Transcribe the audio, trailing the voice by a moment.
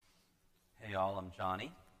y'all. I'm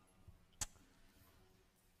Johnny.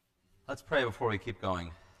 Let's pray before we keep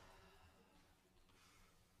going.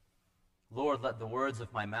 Lord, let the words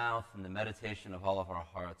of my mouth and the meditation of all of our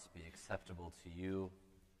hearts be acceptable to you,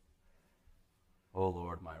 O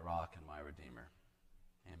Lord, my rock and my redeemer.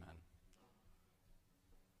 Amen.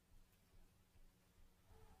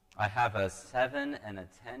 I have a 7 and a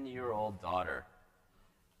 10-year-old daughter.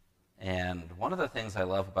 And one of the things I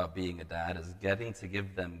love about being a dad is getting to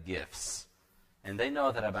give them gifts. And they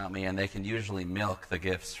know that about me, and they can usually milk the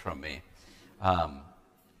gifts from me.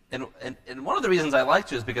 And one of the reasons I like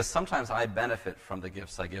to is because sometimes I benefit from the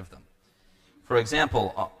gifts I give them. For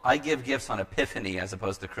example, I give gifts on Epiphany as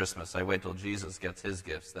opposed to Christmas. I wait till Jesus gets his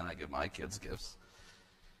gifts, then I give my kids gifts.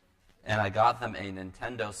 And I got them a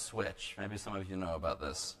Nintendo Switch. Maybe some of you know about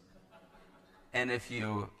this. And this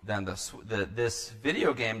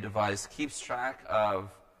video game device keeps track of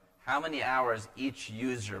how many hours each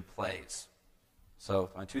user plays.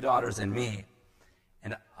 So my 2 daughters and me,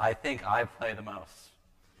 and I think I play the most.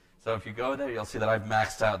 So if you go there, you'll see that I've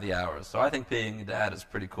maxed out the hours. So I think being a dad is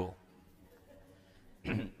pretty cool.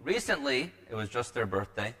 Recently, it was just their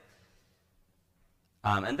birthday.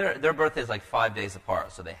 And their birthday is like 5 days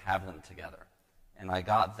apart, so they have them together. And I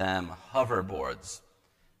got them hoverboards.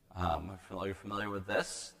 Are you familiar with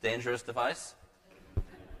this dangerous device?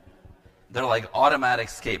 They're like automatic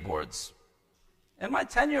skateboards. And my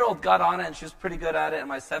 10-year-old got on it, and she was pretty good at it, and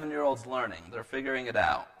my 7-year-old's learning. They're figuring it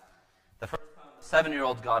out. The first time the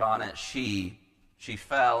 7-year-old got on it, she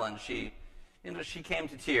fell, and she came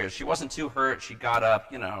to tears. She wasn't too hurt. She got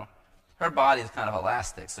up, Her body is kind of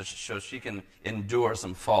elastic, so she can endure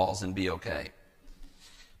some falls and be okay.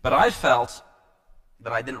 But I felt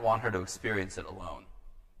that I didn't want her to experience it alone.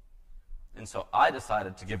 And so I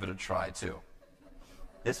decided to give it a try, too.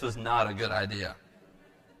 This was not a good idea.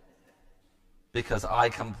 Because I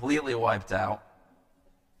completely wiped out,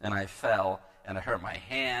 and I fell, and I hurt my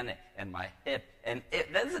hand and my hip. And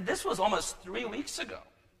this was almost 3 weeks ago.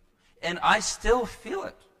 And I still feel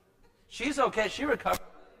it. She's okay. She recovered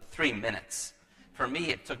in 3 minutes. For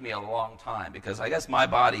me, it took me a long time, because I guess my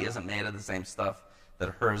body isn't made of the same stuff that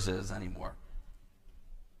hers is anymore.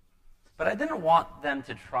 But I didn't want them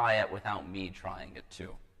to try it without me trying it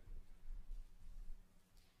too.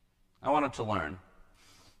 I wanted to learn.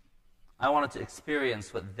 I wanted to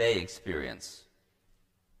experience what they experience.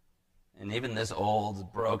 And even this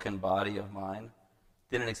old, broken body of mine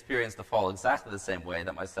didn't experience the fall exactly the same way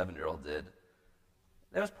that my 7-year-old did.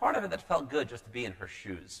 There was part of it that felt good just to be in her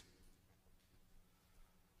shoes,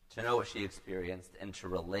 to know what she experienced and to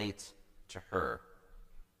relate to her.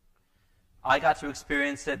 I got to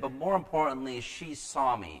experience it, but more importantly, she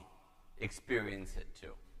saw me experience it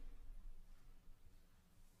too.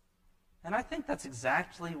 And I think that's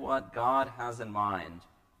exactly what God has in mind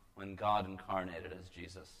when God incarnated as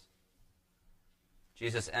Jesus.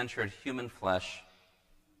 Jesus entered human flesh,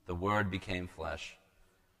 the Word became flesh,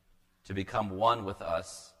 to become one with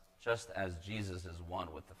us, just as Jesus is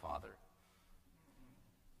one with the Father.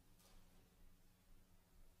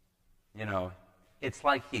 It's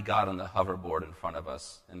like he got on the hoverboard in front of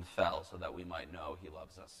us and fell so that we might know he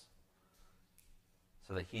loves us.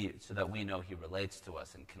 So that we know he relates to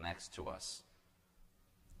us and connects to us.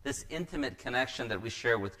 This intimate connection that we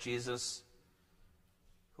share with Jesus,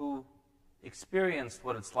 who experienced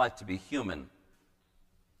what it's like to be human,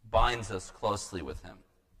 binds us closely with him.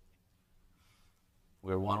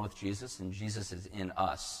 We're one with Jesus, and Jesus is in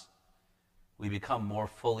us. We become more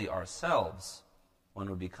fully ourselves when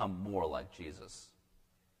we become more like Jesus.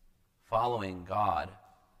 Following God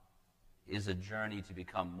is a journey to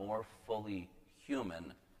become more fully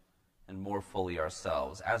human and more fully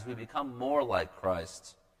ourselves. As we become more like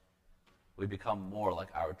Christ, we become more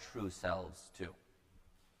like our true selves too.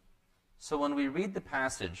 So when we read the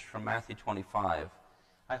passage from Matthew 25,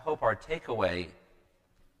 I hope our takeaway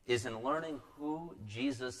is in learning who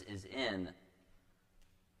Jesus is in,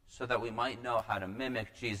 so that we might know how to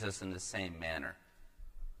mimic Jesus in the same manner.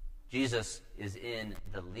 Jesus is in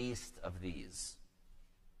the least of these.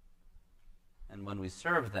 And when we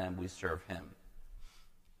serve them, we serve him.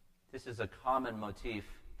 This is a common motif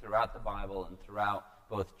throughout the Bible and throughout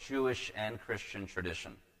both Jewish and Christian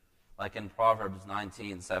tradition. Like in Proverbs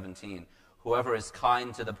 19:17, whoever is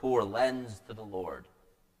kind to the poor lends to the Lord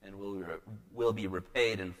and will be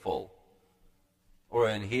repaid in full. Or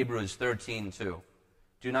in Hebrews 13:2,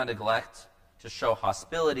 do not neglect to show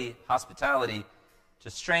hospitality to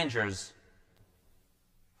strangers,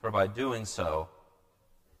 for by doing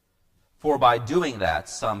that,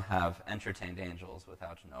 some have entertained angels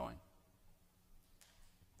without knowing.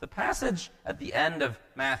 The passage at the end of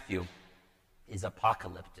Matthew is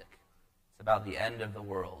apocalyptic. It's about the end of the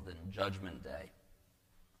world and Judgment Day.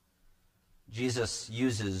 Jesus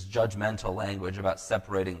uses judgmental language about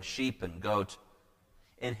separating sheep and goat.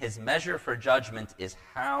 And his measure for judgment is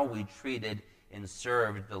how we treated and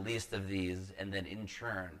served the least of these, and then in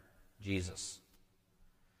turn, Jesus.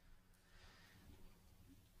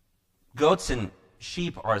 Goats and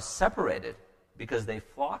sheep are separated because they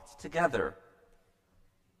flocked together.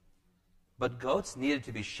 But goats needed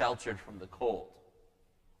to be sheltered from the cold,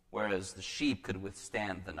 whereas the sheep could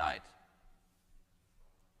withstand the night.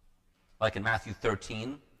 Like in Matthew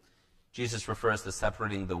 13, Jesus refers to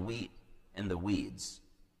separating the wheat and the weeds.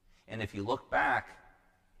 And if you look back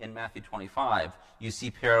in Matthew 25, you see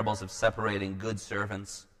parables of separating good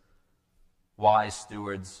servants, wise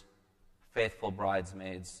stewards, faithful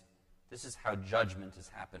bridesmaids. This is how judgment is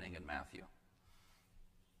happening in Matthew.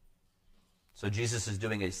 So Jesus is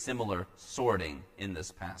doing a similar sorting in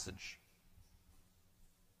this passage.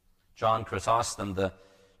 John Chrysostom, the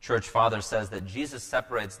church father, says that Jesus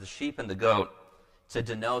separates the sheep and the goat to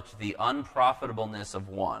denote the unprofitableness of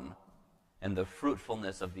one and the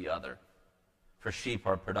fruitfulness of the other. For sheep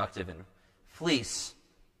are productive in fleece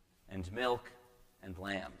and milk and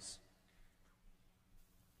lambs.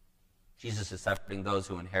 Jesus is separating those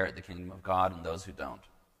who inherit the kingdom of God and those who don't.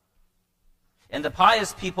 And the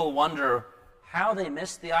pious people wonder how they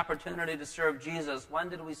missed the opportunity to serve Jesus. When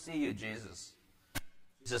did we see you, Jesus?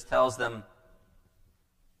 Jesus tells them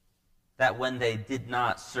that when they did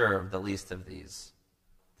not serve the least of these,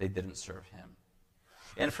 they didn't serve him.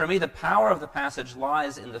 And for me, the power of the passage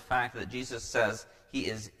lies in the fact that Jesus says he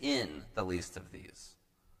is in the least of these.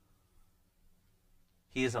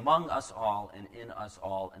 He is among us all and in us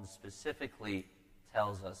all, and specifically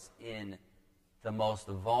tells us in the most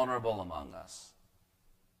vulnerable among us.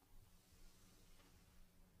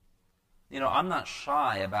 You know, I'm not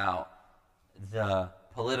shy about the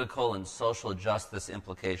political and social justice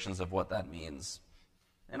implications of what that means.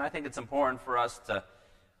 And I think it's important for us to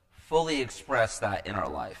fully express that in our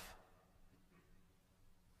life.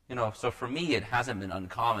 You know, so for me, it hasn't been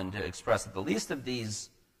uncommon to express that the least of these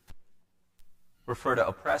refer to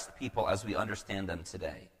oppressed people as we understand them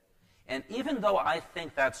today. And even though I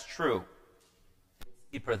think that's true, it's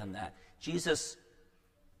deeper than that. Jesus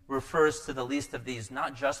refers to the least of these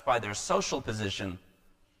not just by their social position,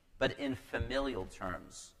 but in familial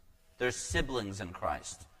terms. They're siblings in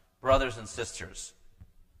Christ, brothers and sisters.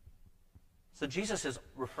 So Jesus is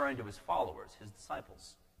referring to his followers, his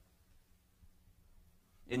disciples.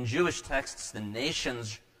 In Jewish texts, the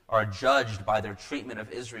nations are judged by their treatment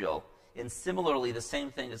of Israel. And similarly, the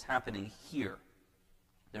same thing is happening here.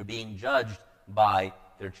 They're being judged by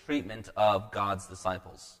their treatment of God's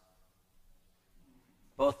disciples.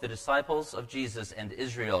 Both the disciples of Jesus and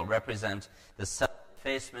Israel represent the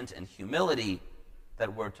self-effacement and humility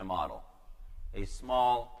that we're to model. A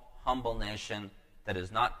small, humble nation that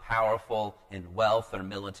is not powerful in wealth or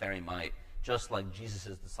military might, just like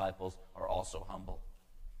Jesus' disciples are also humble.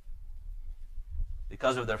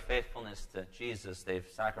 Because of their faithfulness to Jesus, they've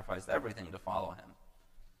sacrificed everything to follow him.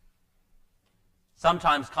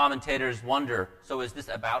 Sometimes commentators wonder, so is this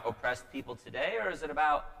about oppressed people today, or is it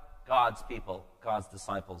about God's people, God's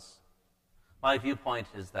disciples? My viewpoint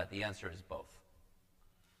is that the answer is both.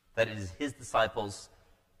 That it is his disciples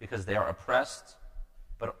because they are oppressed,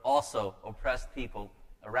 but also oppressed people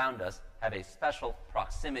around us have a special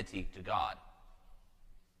proximity to God,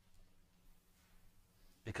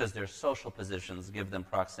 because their social positions give them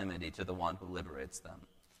proximity to the one who liberates them.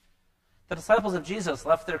 The disciples of Jesus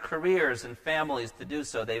left their careers and families to do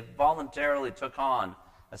so. They voluntarily took on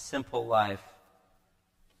a simple life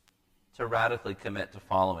to radically commit to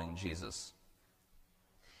following Jesus.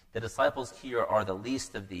 The disciples here are the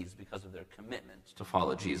least of these because of their commitment to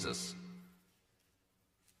follow Jesus.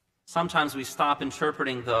 Sometimes we stop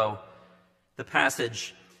interpreting, though, the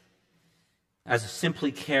passage as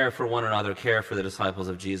simply care for one another, care for the disciples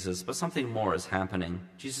of Jesus, but something more is happening.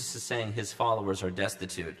 Jesus is saying his followers are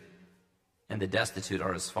destitute, and the destitute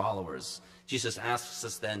are his followers. Jesus asks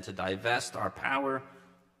us then to divest our power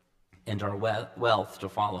and our wealth to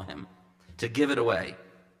follow him, to give it away.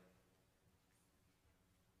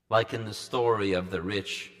 Like in the story of the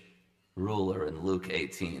rich ruler in Luke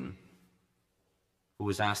 18, who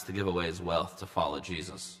was asked to give away his wealth to follow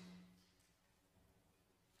Jesus.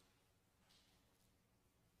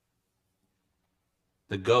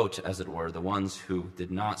 The goat, as it were, the ones who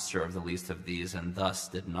did not serve the least of these and thus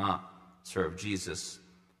did not serve Jesus,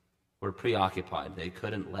 were preoccupied. They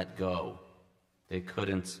couldn't let go. They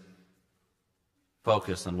couldn't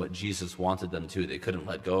focus on what Jesus wanted them to. They couldn't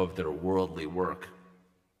let go of their worldly work.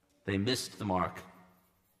 They missed the mark.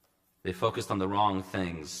 They focused on the wrong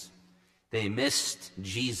things. They missed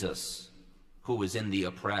Jesus, who was in the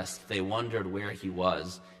oppressed. They wondered where he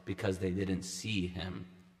was because they didn't see him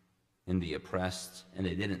in the oppressed, and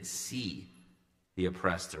they didn't see the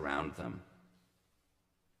oppressed around them.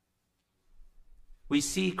 We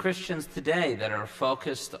see Christians today that are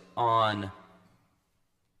focused on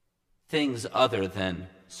things other than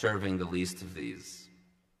serving the least of these.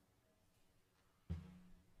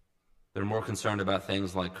 They're more concerned about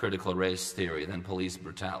things like critical race theory than police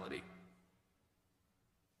brutality,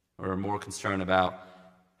 or more concerned about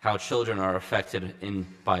how children are affected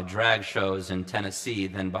by drag shows in Tennessee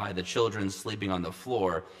than by the children sleeping on the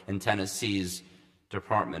floor in Tennessee's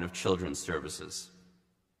Department of Children's Services.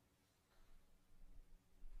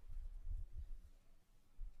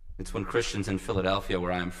 It's when Christians in Philadelphia,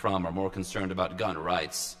 where I'm from, are more concerned about gun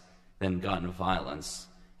rights than gun violence.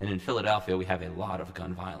 And in Philadelphia, we have a lot of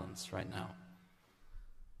gun violence right now.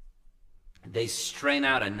 They strain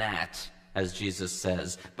out a gnat, as Jesus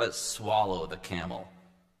says, but swallow the camel.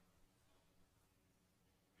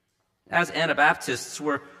 As Anabaptists,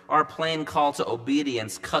 our plain call to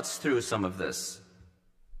obedience cuts through some of this,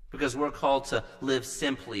 because we're called to live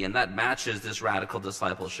simply, and that matches this radical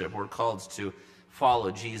discipleship. We're called to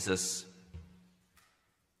follow Jesus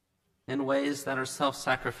in ways that are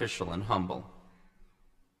self-sacrificial and humble.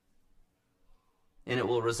 And it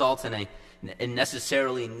will result in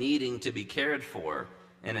necessarily needing to be cared for,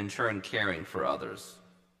 and in turn caring for others.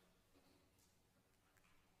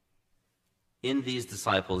 In these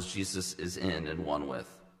disciples, Jesus is in and one with.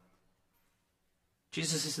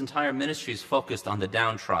 Jesus' entire ministry is focused on the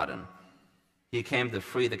downtrodden. He came to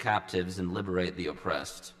free the captives and liberate the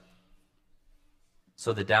oppressed.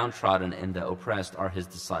 So the downtrodden and the oppressed are his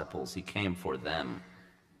disciples. He came for them.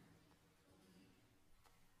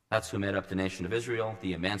 That's who made up the nation of Israel,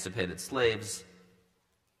 the emancipated slaves.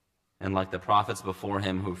 And like the prophets before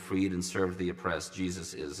him who freed and served the oppressed,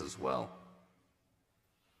 Jesus is as well.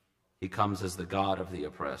 He comes as the God of the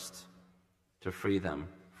oppressed to free them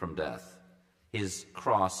from death. His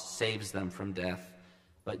cross saves them from death,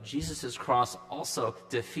 but Jesus' cross also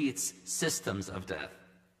defeats systems of death,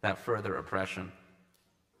 that further oppression.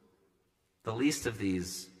 The least of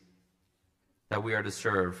these that we are to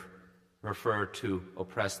serve refer to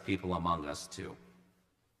oppressed people among us too,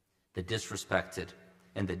 the disrespected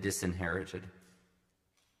and the disinherited.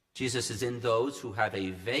 Jesus is in those who have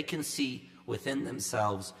a vacancy within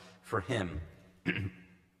themselves for him,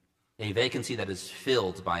 a vacancy that is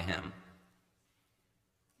filled by him.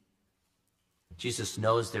 Jesus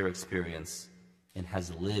knows their experience and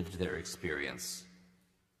has lived their experience.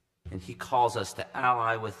 And he calls us to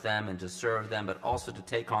ally with them and to serve them, but also to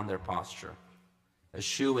take on their posture,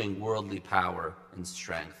 eschewing worldly power and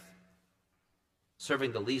strength.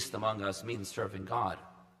 Serving the least among us means serving God.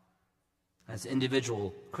 As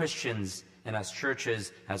individual Christians and as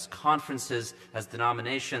churches, as conferences, as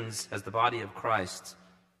denominations, as the body of Christ,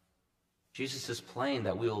 Jesus is plain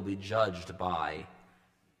that we will be judged by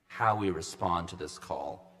how we respond to this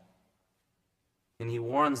call. And he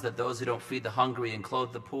warns that those who don't feed the hungry and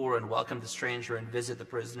clothe the poor and welcome the stranger and visit the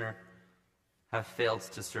prisoner have failed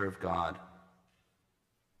to serve God.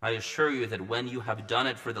 I assure you that when you have done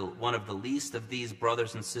it for one of the least of these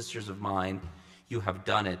brothers and sisters of mine, you have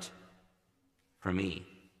done it for me.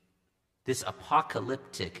 This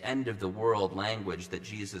apocalyptic end-of-the-world language that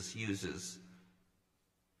Jesus uses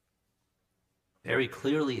very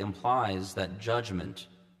clearly implies that judgment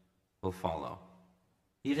will follow.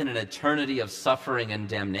 Even an eternity of suffering and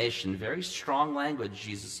damnation, very strong language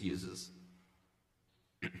Jesus uses.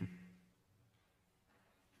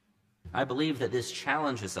 I believe that this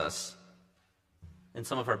challenges us in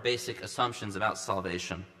some of our basic assumptions about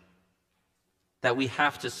salvation, that we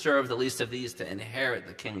have to serve the least of these to inherit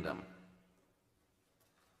the kingdom.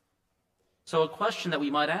 So a question that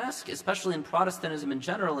we might ask, especially in Protestantism in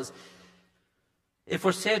general, is if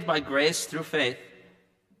we're saved by grace through faith,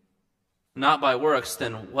 not by works,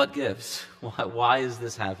 then what gives? Why is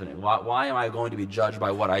this happening? Why am I going to be judged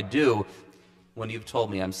by what I do when you've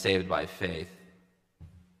told me I'm saved by faith,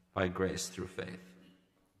 by grace through faith?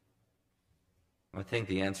 I think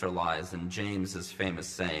the answer lies in James's famous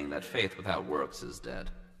saying that faith without works is dead.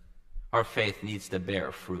 Our faith needs to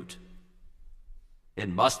bear fruit. It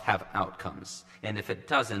must have outcomes. And if it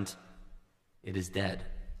doesn't, it is dead.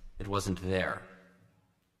 It wasn't there.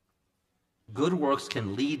 Good works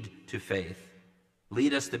can lead to faith,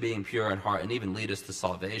 lead us to being pure at heart, and even lead us to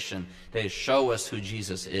salvation. They show us who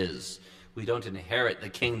Jesus is. We don't inherit the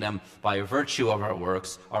kingdom by virtue of our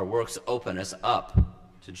works. Our works open us up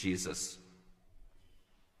to Jesus.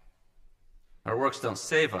 Our works don't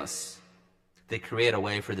save us. They create a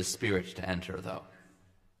way for the Spirit to enter, though.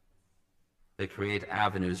 They create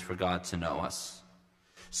avenues for God to know us.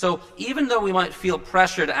 So even though we might feel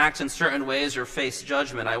pressure to act in certain ways or face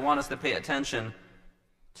judgment, I want us to pay attention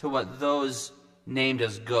to what those named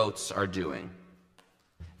as goats are doing.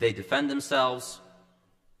 They defend themselves.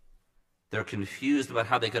 They're confused about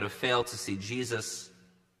how they could have failed to see Jesus.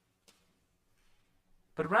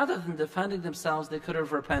 But rather than defending themselves, they could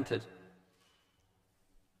have repented.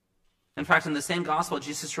 In fact, in the same gospel,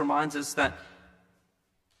 Jesus reminds us that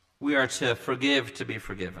we are to forgive to be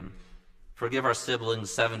forgiven. Forgive our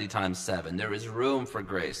siblings 70 times 7. There is room for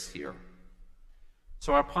grace here.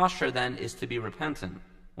 So our posture then is to be repentant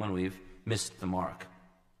when we've missed the mark.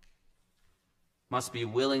 Must be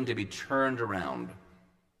willing to be turned around.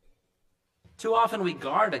 Too often we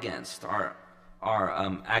guard against our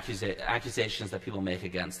accusations that people make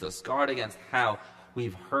against us. Guard against how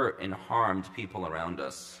we've hurt and harmed people around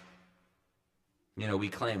us. We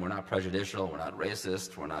claim we're not prejudicial, we're not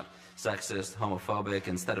racist, we're not sexist, homophobic,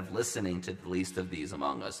 instead of listening to the least of these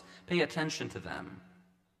among us. Pay attention to them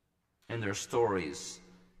and their stories,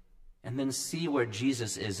 and then see where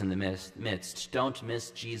Jesus is in the midst. Don't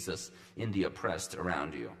miss Jesus in the oppressed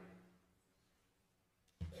around you.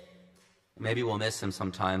 Maybe we'll miss him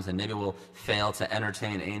sometimes, and maybe we'll fail to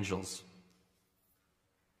entertain angels.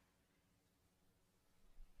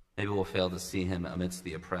 Maybe we'll fail to see him amidst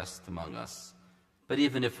the oppressed among us. But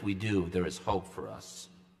even if we do, there is hope for us,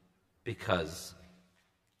 because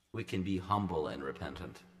we can be humble and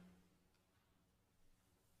repentant.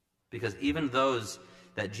 Because even those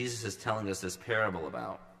that Jesus is telling us this parable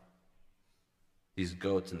about, these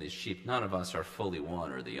goats and these sheep, none of us are fully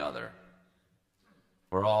one or the other.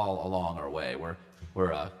 We're all along our way.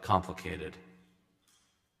 We're complicated.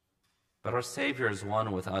 But our Savior is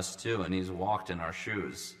one with us too, and he's walked in our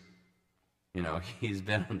shoes. He's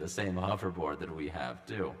been on the same hoverboard that we have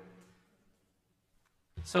too.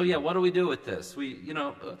 So what do we do with this? We,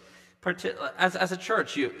 as a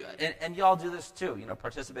church, and y'all do this too.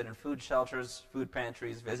 Participate in food shelters, food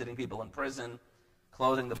pantries, visiting people in prison,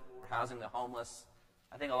 clothing the poor, housing the homeless.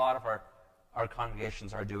 I think a lot of our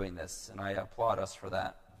congregations are doing this, and I applaud us for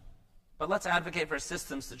that. But let's advocate for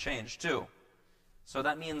systems to change too. So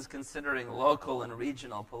that means considering local and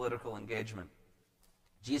regional political engagement.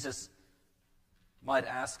 Jesus might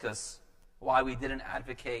ask us why we didn't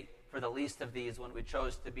advocate for the least of these when we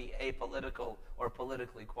chose to be apolitical or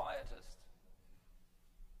politically quietist.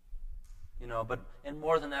 But and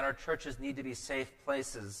more than that, our churches need to be safe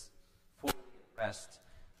places for the oppressed.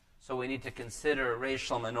 So we need to consider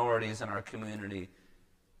racial minorities in our community,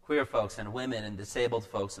 queer folks and women and disabled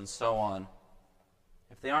folks and so on.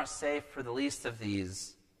 If they aren't safe for the least of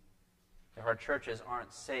these, if our churches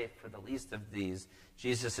aren't safe for the least of these,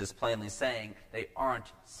 Jesus is plainly saying they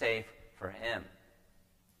aren't safe for him.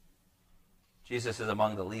 Jesus is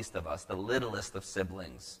among the least of us, the littlest of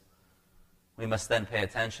siblings. We must then pay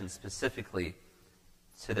attention specifically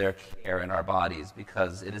to their care in our bodies,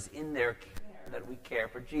 because it is in their care that we care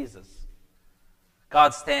for Jesus.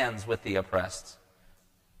 God stands with the oppressed,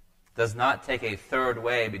 does not take a third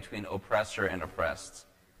way between oppressor and oppressed.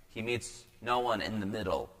 He meets no one in the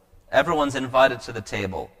middle. Everyone's invited to the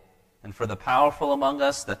table. And for the powerful among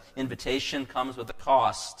us, the invitation comes with a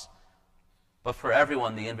cost. But for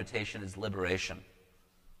everyone, the invitation is liberation.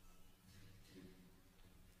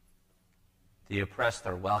 The oppressed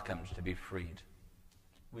are welcomed to be freed.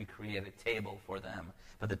 We create a table for them,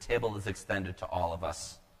 but the table is extended to all of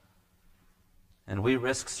us. And we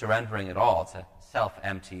risk surrendering it all to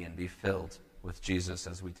self-empty and be filled with Jesus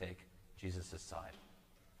as we take Jesus' side.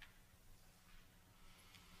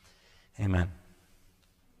 Amen.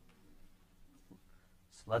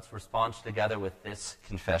 So let's respond together with this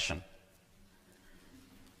confession.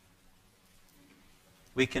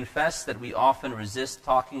 We confess that we often resist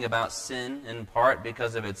talking about sin, in part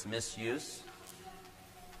because of its misuse,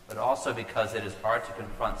 but also because it is hard to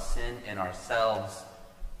confront sin in ourselves,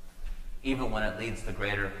 even when it leads to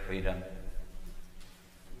greater freedom.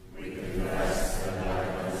 We confess that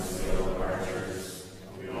like unskilled archers,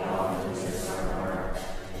 we often miss our mark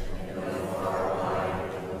and go far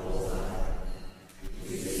wide of the bullseye.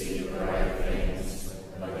 We seek the right things,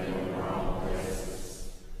 but in the wrong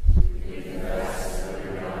places. We confess that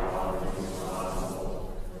we are often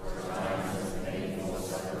responsible for times of painful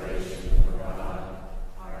separation from God,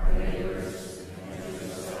 our neighbors, and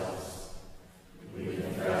ourselves. We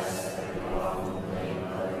confess that we often blame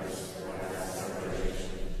others for that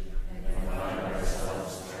separation and find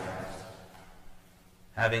ourselves trapped.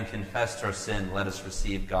 Having confessed our sin, let us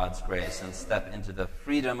receive God's grace and step into the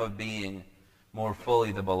freedom of being more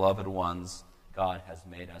fully the beloved ones God has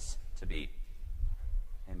made us to be.